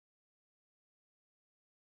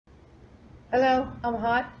Hello, I'm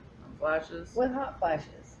Hot Flashes. with Hot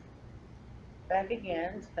Flashes. Back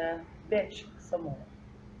again to bitch some more.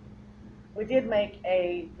 We did make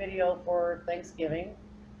a video for Thanksgiving,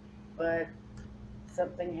 but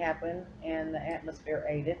something happened and the atmosphere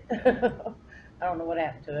ate it. I don't know what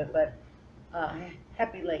happened to it, but uh,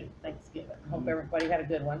 happy late Thanksgiving. Hope everybody had a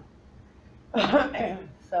good one.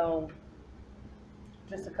 So,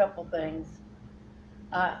 just a couple things.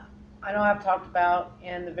 Uh, I know I've talked about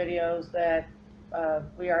in the videos that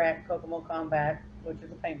we are at Kokomo Combat, which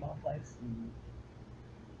is a paintball place.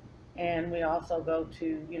 And we also go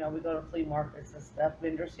to, we go to flea markets and stuff.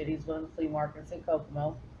 Vendor City's one of the flea markets in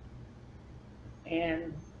Kokomo.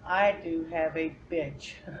 And I do have a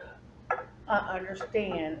bitch. I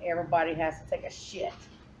understand everybody has to take a shit.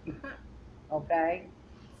 Okay?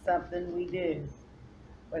 Something we do.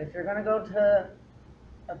 But if you're going to go to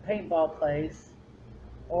a paintball place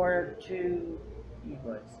or to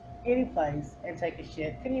any place and take a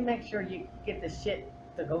shit, can you make sure you get the shit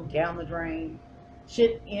to go down the drain?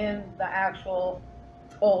 Shit in the actual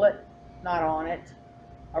toilet, not on it,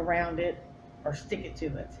 around it, or stick it to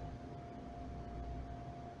it.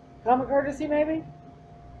 Common courtesy, maybe?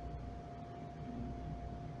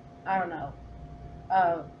 I don't know.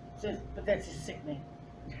 But that's just sickening.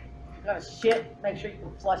 You gotta shit, make sure you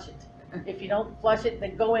can flush it. If you don't flush it,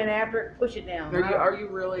 then go in after it, push it down. Are you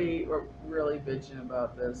really bitching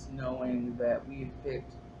about this, knowing that we've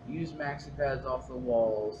picked used maxi pads off the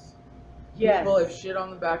walls? Yes. People have shit on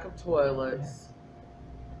the back of toilets. Yes.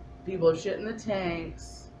 People have shit in the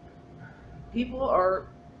tanks. People are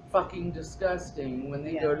fucking disgusting when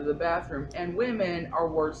they go to the bathroom, and women are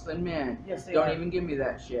worse than men. Yes, they Don't are. even give me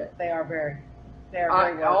that shit. They are very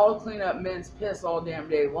I'll clean up men's piss all damn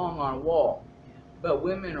day long on a wall, but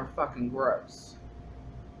women are fucking gross.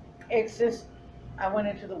 It's just, I went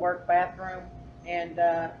into the work bathroom, and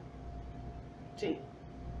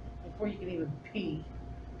before you can even pee,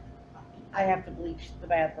 I have to bleach the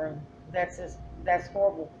bathroom. That's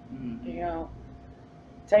horrible. Mm-hmm. You know,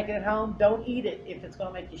 taking it home, don't eat it if it's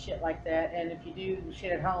going to make you shit like that. And if you do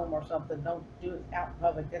shit at home or something, don't do it out in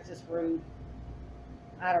public. That's just rude.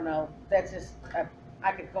 I don't know. That's just,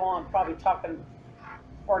 I could go on probably talking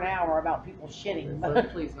for an hour about people shitting. So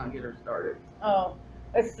please not get her started. Oh,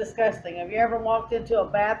 it's disgusting. Have you ever walked into a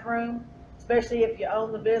bathroom, especially if you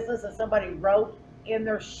own the business, and somebody wrote in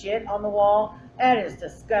their shit on the wall? That is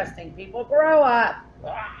disgusting. People, grow up.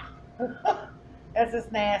 That's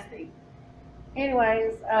just nasty.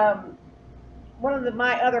 Anyways, one of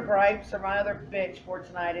my other gripes, or my other bitch for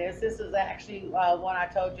tonight is, this is actually one I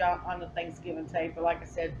told y'all on the Thanksgiving tape, but like I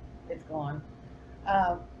said, it's gone.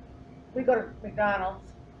 We go to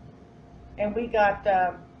McDonald's, and we got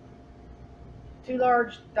 2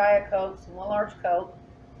 large Diet Cokes, 1 large Coke,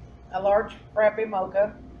 a large Frappe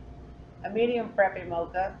Mocha, a medium Frappe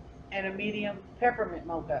Mocha, and a medium Peppermint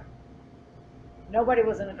Mocha. Nobody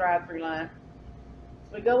was in the drive-thru line.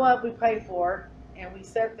 So we go up, we pay for it, and we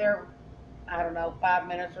sit there, I don't know, 5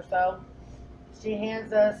 minutes or so. She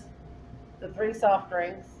hands us the 3 soft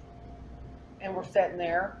drinks, and we're sitting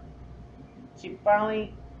there. She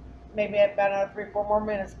finally, maybe about another 3 or 4 more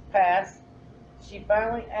minutes pass, she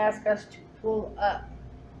finally asked us to pull up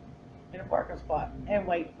in a parking spot and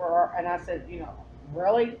wait for her. And I said,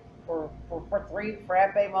 really? For 3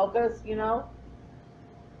 Frappe Mochas,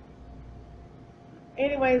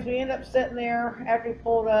 Anyways, we end up sitting there after we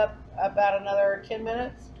pulled up about another 10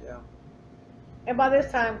 minutes. Yeah. And by this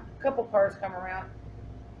time, a couple cars come around,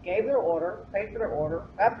 gave their order, paid for their order,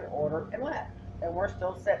 got their order, and left. And we're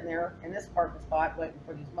still sitting there in this parking spot waiting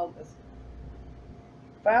for these mochas.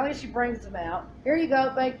 Finally, she brings them out. Here you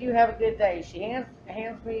go. Thank you. Have a good day. She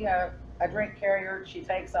hands me a drink carrier. She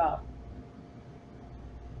takes off.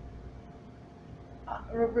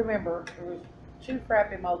 Remember, there was 2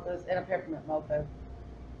 Frappe Mochas and a Peppermint Mocha.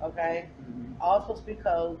 Okay? Mm-hmm. All supposed to be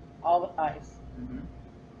cold, all with ice. Mm-hmm.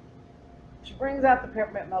 She brings out the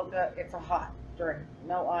Peppermint Mocha. It's a hot drink.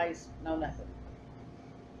 No ice, no nothing.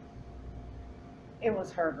 It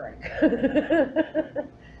was her drink.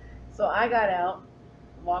 So I got out,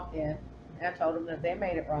 walked in, and I told them that they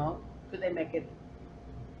made it wrong. Could they make it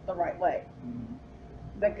the right way? Mm-hmm.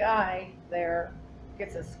 The guy there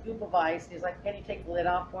gets a scoop of ice. He's like, can you take the lid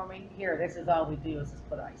off for me? Here, this is all we do is just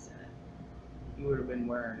put ice in it. You would have been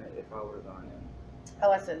wearing it if I would have gone in.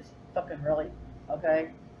 Oh, I said, fucking really? Okay.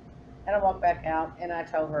 And I walked back out, and I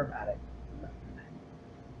told her about it.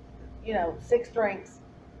 6 drinks.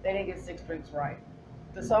 They didn't get 6 drinks right.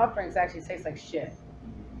 The soft drinks actually taste like shit.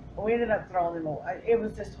 But we ended up throwing them away. It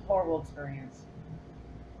was just a horrible experience.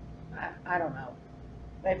 I don't know.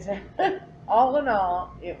 That's all in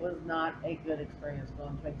all, it was not a good experience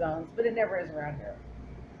going to McDonald's, but it never is around here.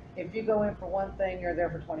 If you go in for one thing, you're there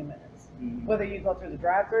for 20 minutes. Mhm. Whether you go through the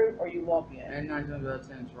drive-through or you walk in. And 9 times out of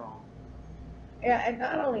 10 it's wrong. Yeah, and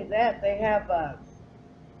not only that, they have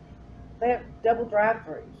double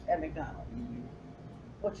drive-throughs at McDonald's, Mhm.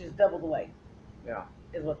 which is double the weight, Yeah.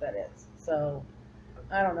 is what that is. So,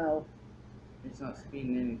 I don't know. It's not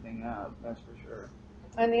speeding anything up, that's for sure.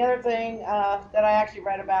 And the other thing that I actually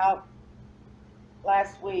read about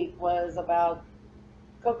last week was about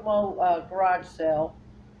Kokomo garage sale.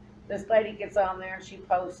 This lady gets on there and she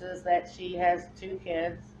posts that she has 2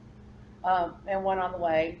 kids and one on the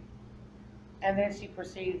way. And then she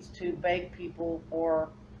proceeds to beg people for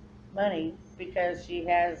money because she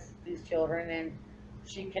has these children and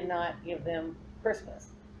she cannot give them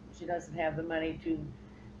Christmas. She doesn't have the money to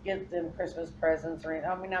give them Christmas presents or anything.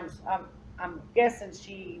 I mean, I'm guessing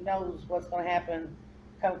she knows what's going to happen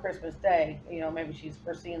come Christmas Day. You know, maybe she's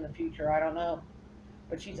foreseeing the future. I don't know.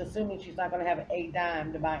 But she's assuming she's not going to have a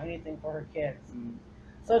dime to buy anything for her kids. Mm.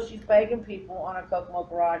 So she's begging people on a Kokomo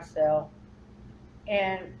garage sale.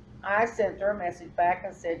 And I sent her a message back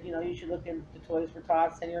and said, you know, you should look into Toys for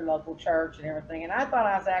Tots in your local church and everything. And I thought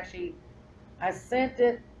I sent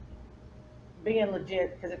it being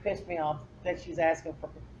legit because it pissed me off that she's asking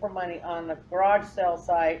for money on the garage sale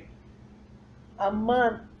site a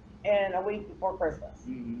month and a week before Christmas.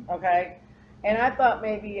 Mhm. Okay? And I thought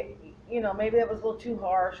maybe, you know, maybe that was a little too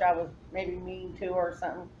harsh. I was maybe mean to her or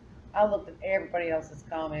something. I looked at everybody else's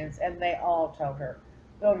comments and they all told her,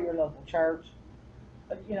 go to your local church.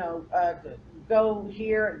 You know, go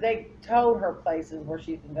here. They told her places where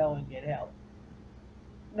she can go and get help.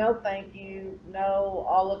 No, thank you. No,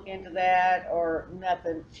 I'll look into that or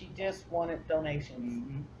nothing. She just wanted donations.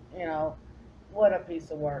 Mhm. You know, what a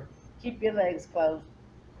piece of work. Keep your legs closed.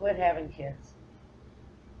 Quit having kids.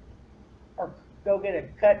 Or go get a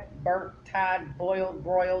cut, burnt, tied, boiled,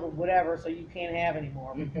 broiled, or whatever so you can't have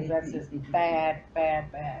anymore because that's just bad,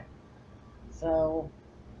 bad, bad. So,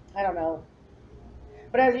 I don't know.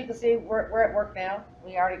 But as you can see, we're at work now.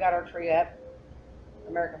 We already got our tree up.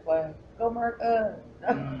 American flag. Go America.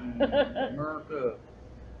 America.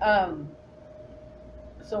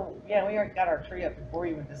 So yeah, we already got our tree up before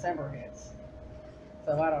even December hits.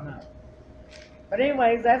 So I don't know. But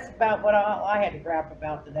anyways, that's about what I had to grab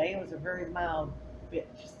about today. It was a very mild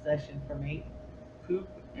bitch session for me. Poop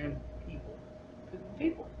and people. Poop and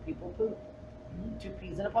people. People poop. 2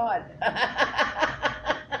 peas in a pod.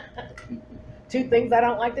 2 things I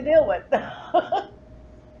don't like to deal with.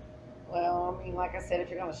 Well, I mean, like I said, if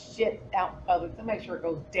you're going to shit out in public, then make sure it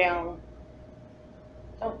goes down.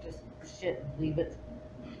 Don't just shit and leave it.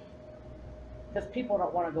 Because people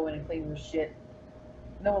don't want to go in and clean their shit.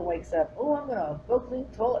 No one wakes up, oh, I'm going to go clean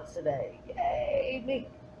toilets today. Yay, me.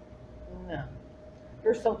 No.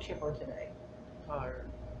 You're so chipper today. Tired.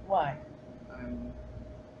 Why?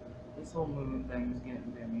 This whole moving thing is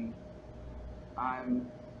getting to me.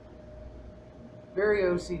 I'm very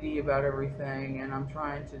OCD about everything, and I'm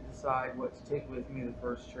trying to decide what to take with me the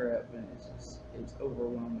first trip, and it's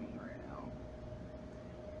overwhelming right now.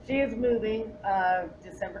 She is moving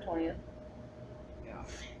December 20th. Yeah.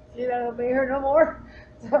 She's not going to be here no more,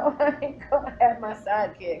 so I ain't going to have my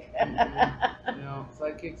sidekick. No,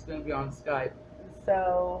 sidekick's going to be on Skype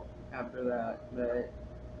So, after that, but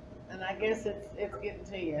and I guess it's getting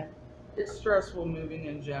to you. it's stressful moving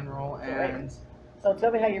in general, and So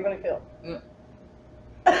tell me how you really feel.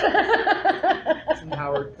 some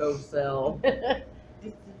Howard Cosell. This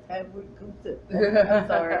is Howard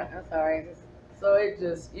Cosell. I'm sorry. So it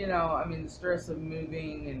just, you know, I mean, the stress of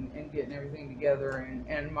moving and getting everything together,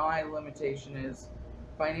 and my limitation is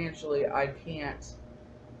financially, I can't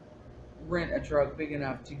rent a truck big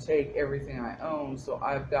enough to take everything I own, so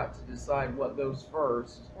I've got to decide what goes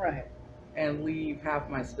first. Right. And leave half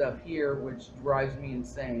my stuff here, which drives me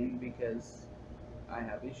insane because I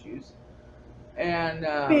have issues. And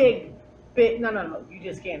Big, no, you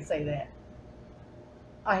just can't say that.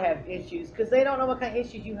 I have issues, because they don't know what kind of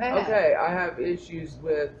issues you have. okay, I have issues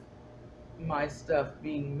with my stuff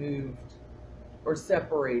being moved or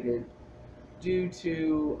separated due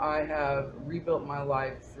to I have rebuilt my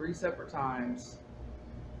life 3 separate times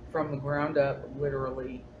from the ground up,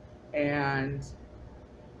 literally, and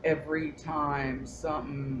every time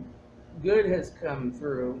something good has come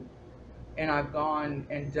through and I've gone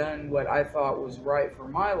and done what I thought was right for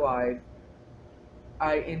my life,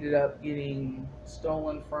 I ended up getting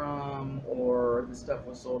stolen from, or the stuff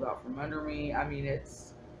was sold out from under me. I mean,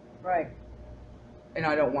 it's right. And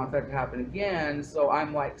I don't want that to happen again, so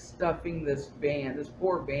I'm like stuffing this van, this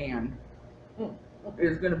poor van,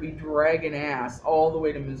 is going to be dragging ass all the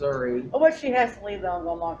way to Missouri. Oh, but she has to leave though. I'm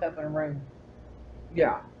gonna lock up in a room.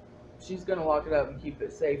 Yeah, she's going to lock it up and keep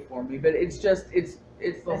it safe for me. But it's just it's the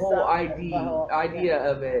It's whole the idea yeah.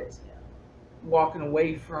 of it, Yeah. walking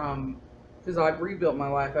away from, because I've rebuilt my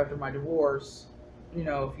life after my divorce,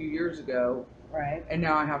 a few years ago, Right. and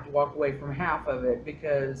now I have to walk away from half of it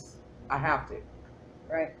because I have to.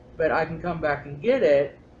 Right. But I can come back and get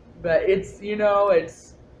it. But it's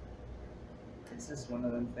just one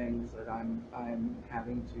of them things that I'm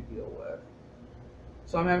having to deal with.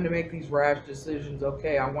 So I'm having to make these rash decisions.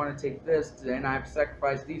 Okay, I want to take this, and I have to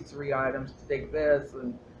sacrifice these 3 items to take this,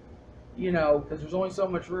 and because there's only so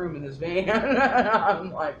much room in this van.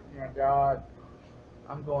 I'm like, oh my God,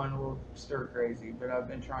 I'm going a little stir crazy. But I've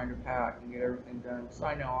been trying to pack and get everything done. So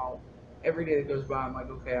I know every day that goes by, I'm like,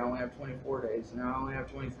 okay, I only have 24 days. Now I only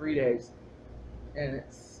have 23 days, and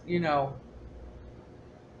it's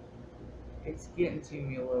it's getting to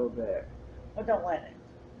me a little bit. But don't let it.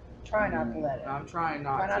 Try not to let it. I'm trying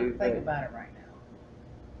not Try not to to think about it right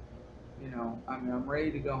now. I mean, I'm ready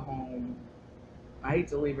to go home. I hate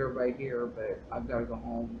to leave everybody here, but I've got to go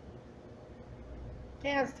home.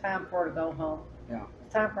 Yeah, it's time for her to go home. Yeah.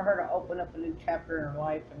 It's time for her to open up a new chapter in her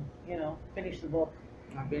life and, finish the book.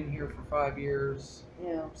 I've been here for 5 years.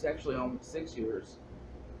 Yeah. It's actually almost 6 years.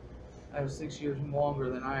 I was 6 years longer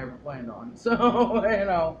than I ever planned on. So,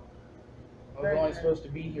 I was only supposed to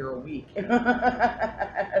be here a week. So,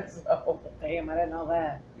 damn, I didn't know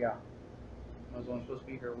that. yeah. I was only supposed to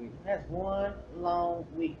be here a week. That's one long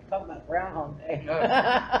week. Talk about Groundhog Day.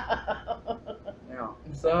 Yeah.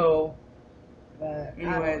 So, but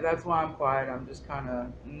anyway, that's why I'm quiet. I'm just kind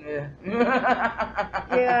of,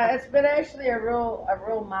 yeah, it's been actually a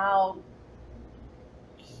real mild.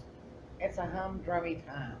 It's a humdrummy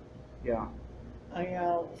time. Yeah.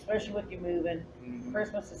 Especially with you moving. Mm-hmm.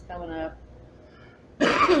 Christmas is coming up.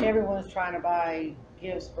 Everyone's trying to buy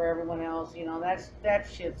gifts for everyone else. That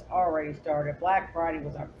shit's already started. Black Friday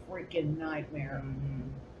was a freaking nightmare. Mm-hmm.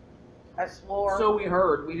 I swore. So we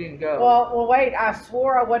heard. We didn't go. Well, wait. I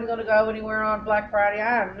swore I wasn't going to go anywhere on Black Friday.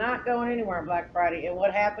 I am not going anywhere on Black Friday. And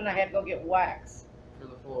what happened? I had to go get wax. For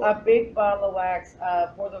the floor. A big bottle of wax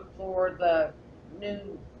for the floor, the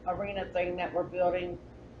new arena thing that we're building.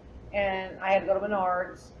 And I had to go to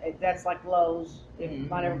Menards. That's like Lowe's. Mm-hmm.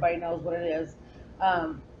 Not everybody knows what it is.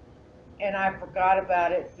 And I forgot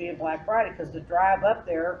about it being Black Friday because the drive up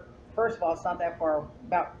there, first of all, it's not that far,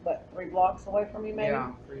 about, 3 blocks away from me, maybe?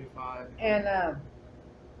 Yeah, 3 to 5. And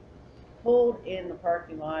pulled in the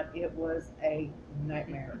parking lot. It was a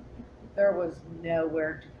nightmare. There was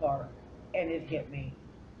nowhere to park. And it hit me.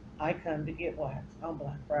 I come to get wax on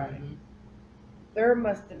Black Friday. Mm-hmm. There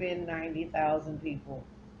must have been 90,000 people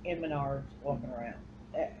in Menards walking around.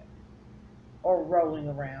 Or rolling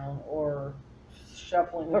around, or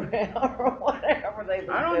shuffling around, or whatever they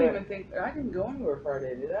were I don't doing. even think I didn't go anywhere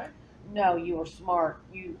Friday, did I? No, you were smart.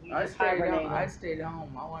 You just hibernated. I stayed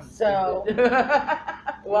home. I wanted So,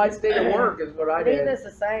 well, I stayed at work is what I did. Needless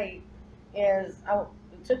to say, it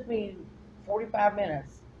took me 45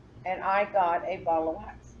 minutes, and I got a bottle of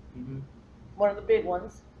wax, Mm-hmm. one of the big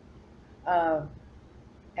ones, and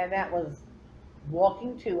that was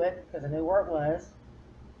walking to it because I knew where it was,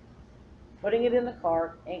 putting it in the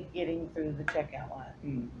cart, and getting through the checkout line.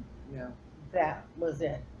 Mm-hmm. Yeah. That was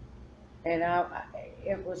it. And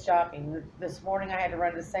it was shocking. This morning I had to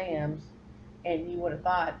run to Sam's, and you would have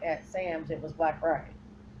thought at Sam's it was Black Friday.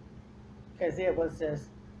 Because it was just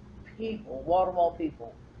people, wall-to-wall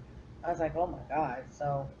people. I was like, oh my God.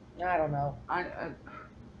 So, I don't know.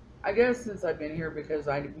 I guess since I've been here, because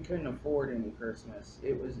I couldn't afford any Christmas,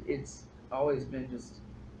 it's always been just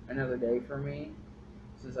another day for me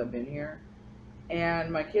since I've been here.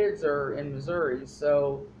 And my kids are in Missouri,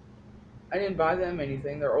 so I didn't buy them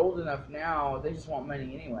anything. They're old enough now, they just want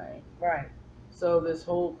money anyway. Right. So this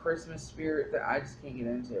whole Christmas spirit, that I just can't get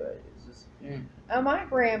into it. It's just, My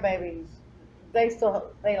grandbabies, they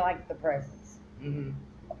like the presents. Mm-hmm.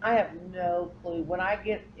 I have no clue.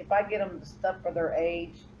 If I get them the stuff for their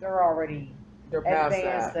age, they're already past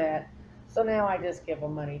advanced that. So now I just give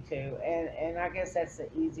them money too. And I guess that's the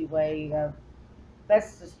easy way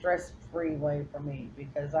that's the stress-free way for me,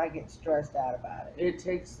 because I get stressed out about it. It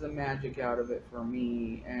takes the magic out of it for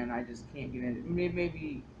me, and I just can't get into it.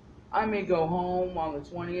 Maybe I may go home on the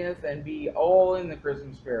 20th and be all in the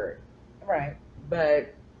Christmas spirit. Right.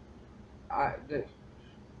 But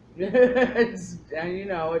it's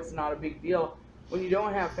not a big deal. When you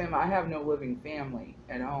don't have family, I have no living family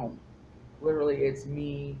at home. Literally, it's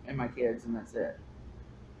me and my kids, and that's it.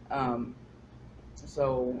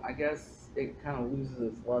 So I guess it kind of loses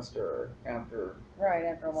its luster after Right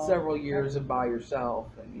after a while. several years of by yourself,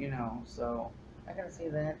 and you know, so. I can see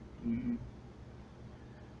that. Mm-hmm.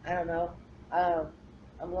 I don't know. I'm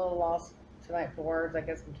a little lost tonight for words. I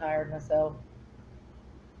guess I'm tired myself.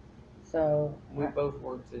 So We both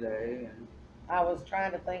worked today, and I was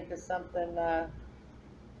trying to think of something.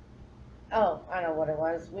 Oh, I know what it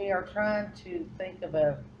was. We are trying to think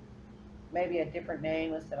of maybe a different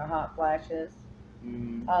name instead of Hot Flashes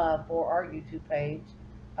mm-hmm. For our YouTube page.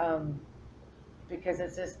 Um, because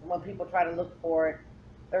it's just when people try to look for it,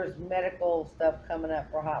 there's medical stuff coming up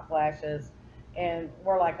for Hot Flashes, and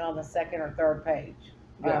we're like on the second or third page.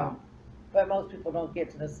 Yeah. But most people don't get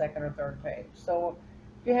to the second or third page. So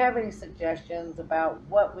if you have any suggestions about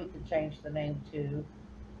what we could change the name to,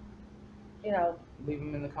 you know, leave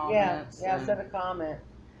them in the yeah, comments. yeah, send a comment.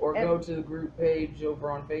 Or And- go to the group page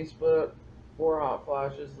over on Facebook for Hot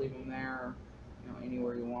Flashes. Leave them there, you know,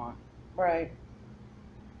 anywhere you want. Right.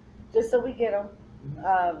 Just so we get them.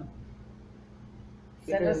 Mm-hmm.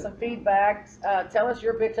 Send us some feedback. Tell us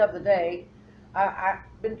your bitch of the day. I've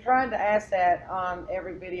been trying to ask that on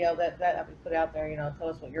every video that we put out there. You know, tell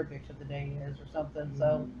us what your bitch of the day is or something. Mm-hmm.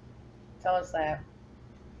 So tell us that.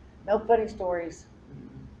 No funny stories.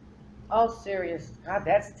 Mm-hmm. All serious. God,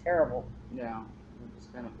 that's terrible. Yeah, I'm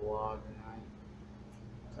just kind of blah tonight.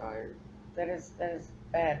 Tired. That is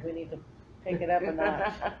bad. We need to pick it up a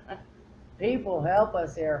notch. People, help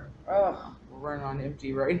us here. Oh, We're running on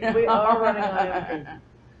empty right now. we are running on empty.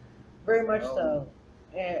 Very much so.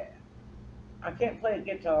 Yeah, I can't play a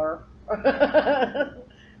guitar.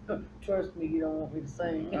 Trust me, you don't want me to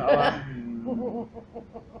sing. I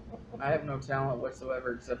have no talent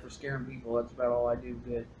whatsoever except for scaring people. That's about all I do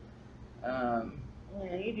good. Yeah,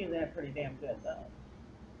 you do that pretty damn good, though.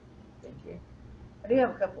 Thank you. I do have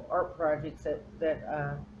a couple art projects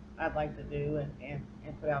that I'd like to do and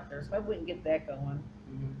put out there. So maybe we can get that going.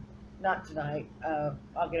 Mm-hmm. Not tonight.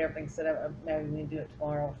 I'll get everything set up. Maybe we can do it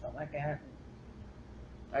tomorrow or something like that.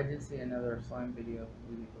 I did see another slime video.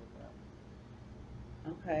 We need to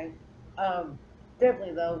look at. Okay.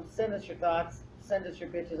 Definitely though, send us your thoughts. Send us your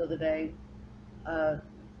bitches of the day.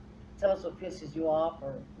 Tell us what pisses you off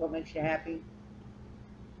or what makes you happy.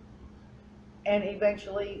 And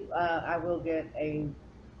eventually, I will get a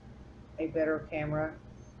better camera.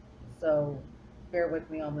 So bear with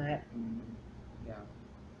me on that. Mm-hmm. Yeah.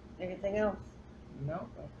 Anything else? No, I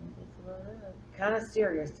think that's about it. Kind of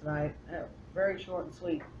serious tonight. Very short and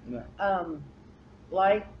sweet. Yeah.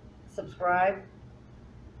 Like, subscribe,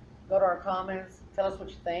 go to our comments, tell us what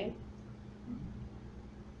you think.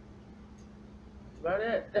 That's about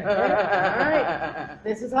it. All right.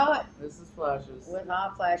 This is Hot. This is Flashes. With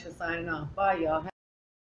Hot Flashes signing off. Bye, y'all.